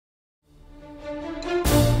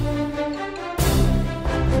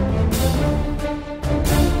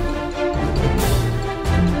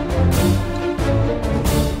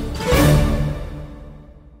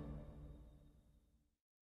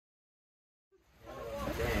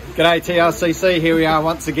G'day TLCC, here we are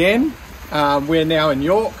once again. We're now in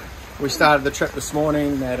York. We started the trip this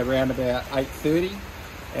morning at around about 8:30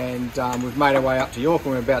 and we've made our way up to York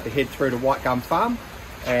and we're about to head through to WhiteGum farm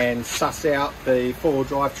and suss out the four-wheel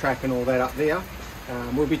drive track and all that up there.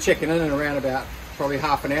 We'll be checking in around about probably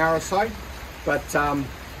half an hour or so, but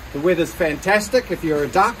the weather's fantastic if you're a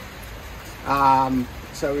duck.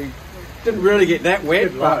 So we didn't really get that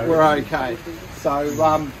wet, but we're okay.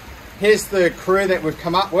 So here's the crew that we've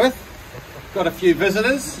come up with. Got a few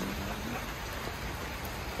visitors.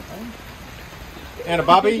 And a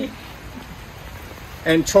bubby.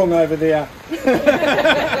 And Trung over there.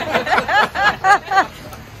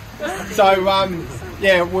 So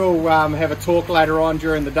yeah, we'll have a talk later on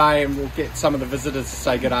during the day and we'll get some of the visitors to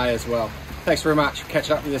say good day as well. Thanks very much. Catch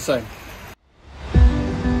up with you soon.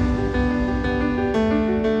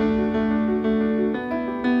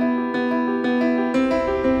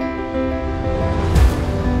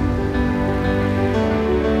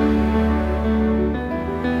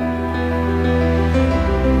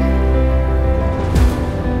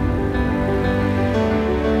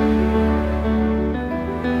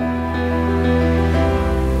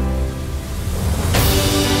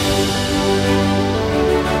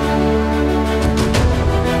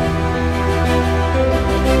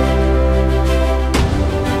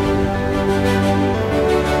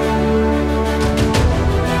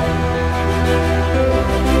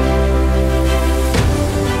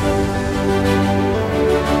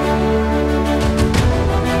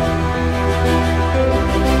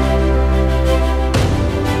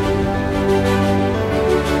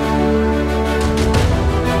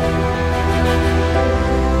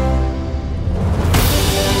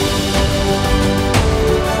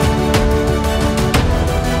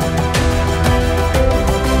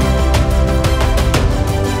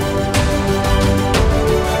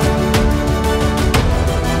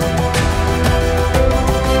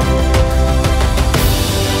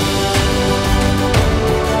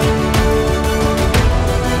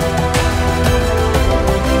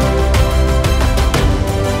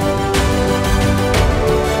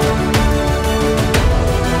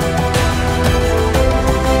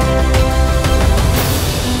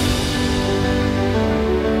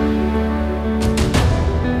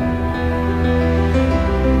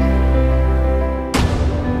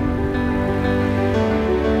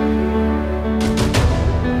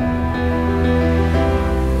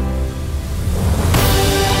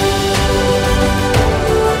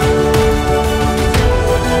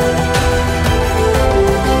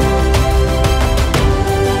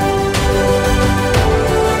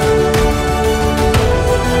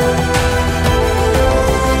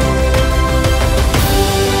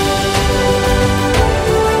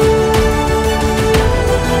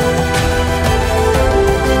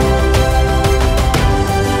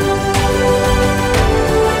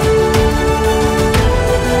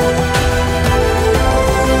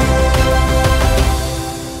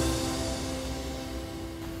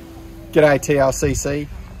 G'day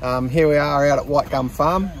TLCC, here we are out at WhiteGum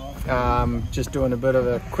farm, just doing a bit of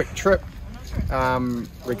a quick trip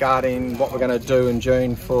regarding what we're going to do in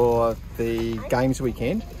June for the games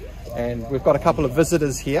weekend, and we've got a couple of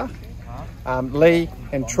visitors here, Lee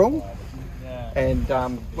and Trung, and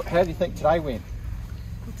how do you think today went?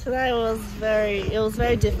 Today was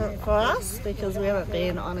very different for us because we haven't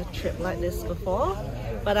been on a trip like this before,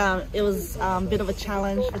 but it was a bit of a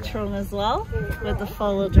challenge for Trung as well with the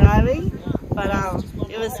four-wheel driving, but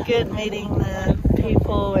it was good meeting the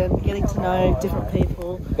people and getting to know different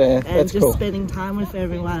people, and just cool. Spending time with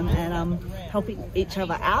everyone and helping each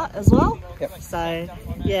other out as well. Yep. So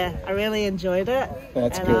yeah, I really enjoyed it.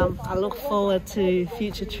 That's and good. I look forward to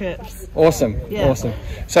future trips. Awesome. Yeah. Awesome.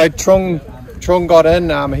 So Trung got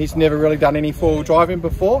in, he's never really done any four-wheel driving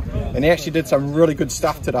before, and he actually did some really good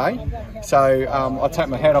stuff today. So I'll take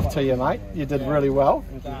my hat off to you, mate. You did really well.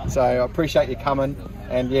 So I appreciate you coming,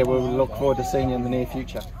 and yeah, we'll look forward to seeing you in the near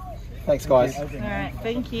future. Thanks, guys. All right,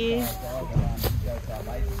 thank you.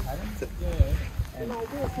 A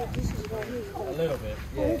little bit,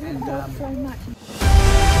 yeah. And, so much.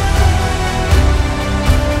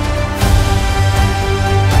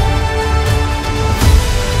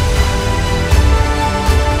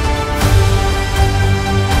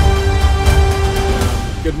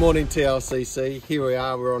 Good morning TLCC, here we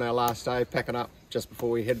are, we're on our last day, packing up just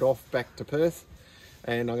before we head off back to Perth,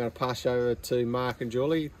 and I'm going to pass you over to Mark and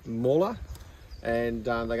Julie Mauler, and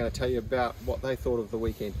they're going to tell you about what they thought of the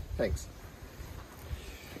weekend. Thanks.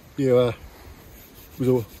 Yeah, it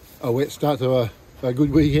was a wet start to a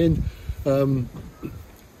good weekend.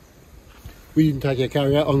 We didn't take our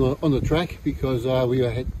car out on the track because we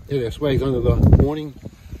had our swags under the awning,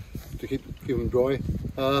 to keep them dry.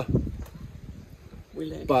 We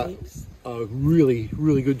learned But heaps. a really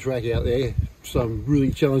good track out there. Some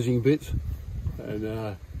really challenging bits,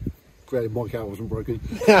 and glad my car wasn't broken.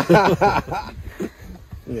 Yeah,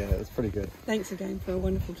 it's pretty good. Thanks again for a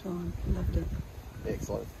wonderful time. Loved it.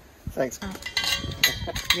 Excellent. Thanks.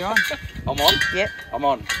 You're on. I'm on? Yep. I'm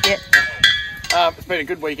on. Yep. It's been a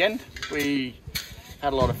good weekend. We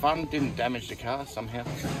had a lot of fun. Didn't damage the car somehow.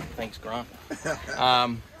 Thanks, Grant.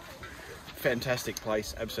 Fantastic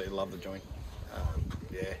place. Absolutely love the joint.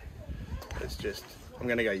 Yeah. It's just, I'm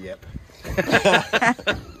going to go yep.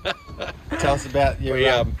 Tell us about your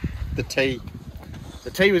the tea.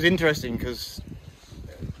 The tea was interesting because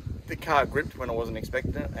the car gripped when I wasn't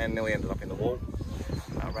expecting it and nearly ended up in the wall.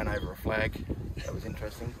 Ran over a flag. That was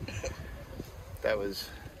interesting. That was,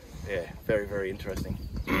 yeah, very interesting.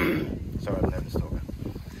 Sorry, I'm nervous talking.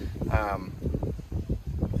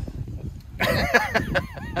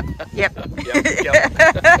 Yep.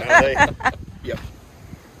 Yep.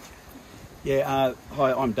 Yeah,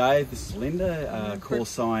 hi, I'm Dave, this is Linda, call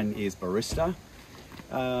sign is Barista.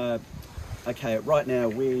 Okay, right now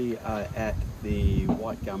we are at the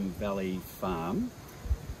WhiteGum Valley Farm.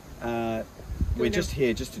 We're just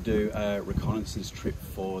here just to do a reconnaissance trip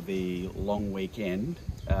for the long weekend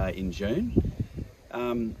in June.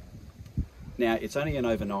 Now, it's only an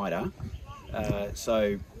overnighter,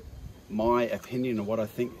 so my opinion of what I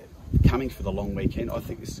think coming for the long weekend, I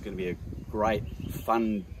think this is going to be a great,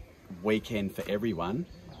 fun weekend for everyone.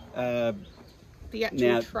 The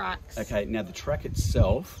actual tracks. Okay, now the track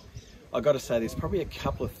itself, I've got to say there's probably a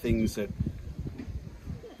couple of things that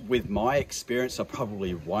with my experience I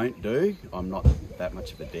probably won't do. I'm not that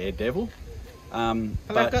much of a daredevil.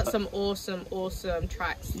 But I've got some awesome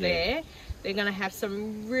tracks there. They're going to have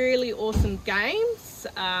some really awesome games,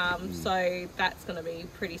 so that's going to be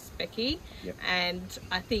pretty specky. Yep. And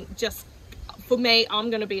I think just for me, I'm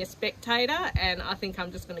going to be a spectator, and I think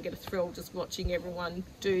I'm just going to get a thrill just watching everyone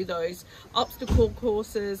do those obstacle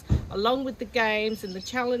courses along with the games and the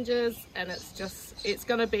challenges, and it's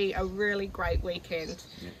going to be a really great weekend.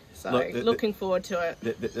 Yep. So looking forward to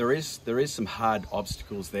it. There is some hard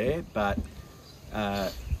obstacles there, but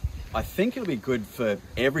I think it'll be good for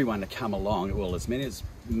everyone to come along. Well, as many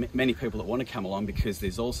people that want to come along, because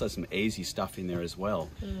there's also some easy stuff in there as well.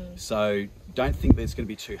 So don't think that it's going to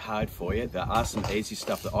be too hard for you. There are some easy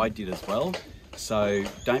stuff that I did as well. So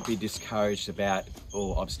don't be discouraged about,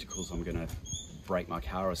 obstacles, I'm going to break my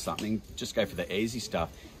car or something. Just go for the easy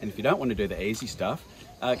stuff. And if you don't want to do the easy stuff,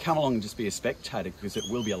 come along and just be a spectator, because it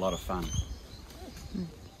will be a lot of fun.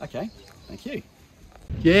 Okay, thank you.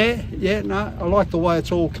 Yeah, no, I like the way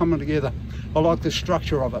it's all coming together. I like the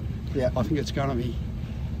structure of it. Yeah. I think it's going to be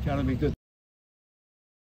good.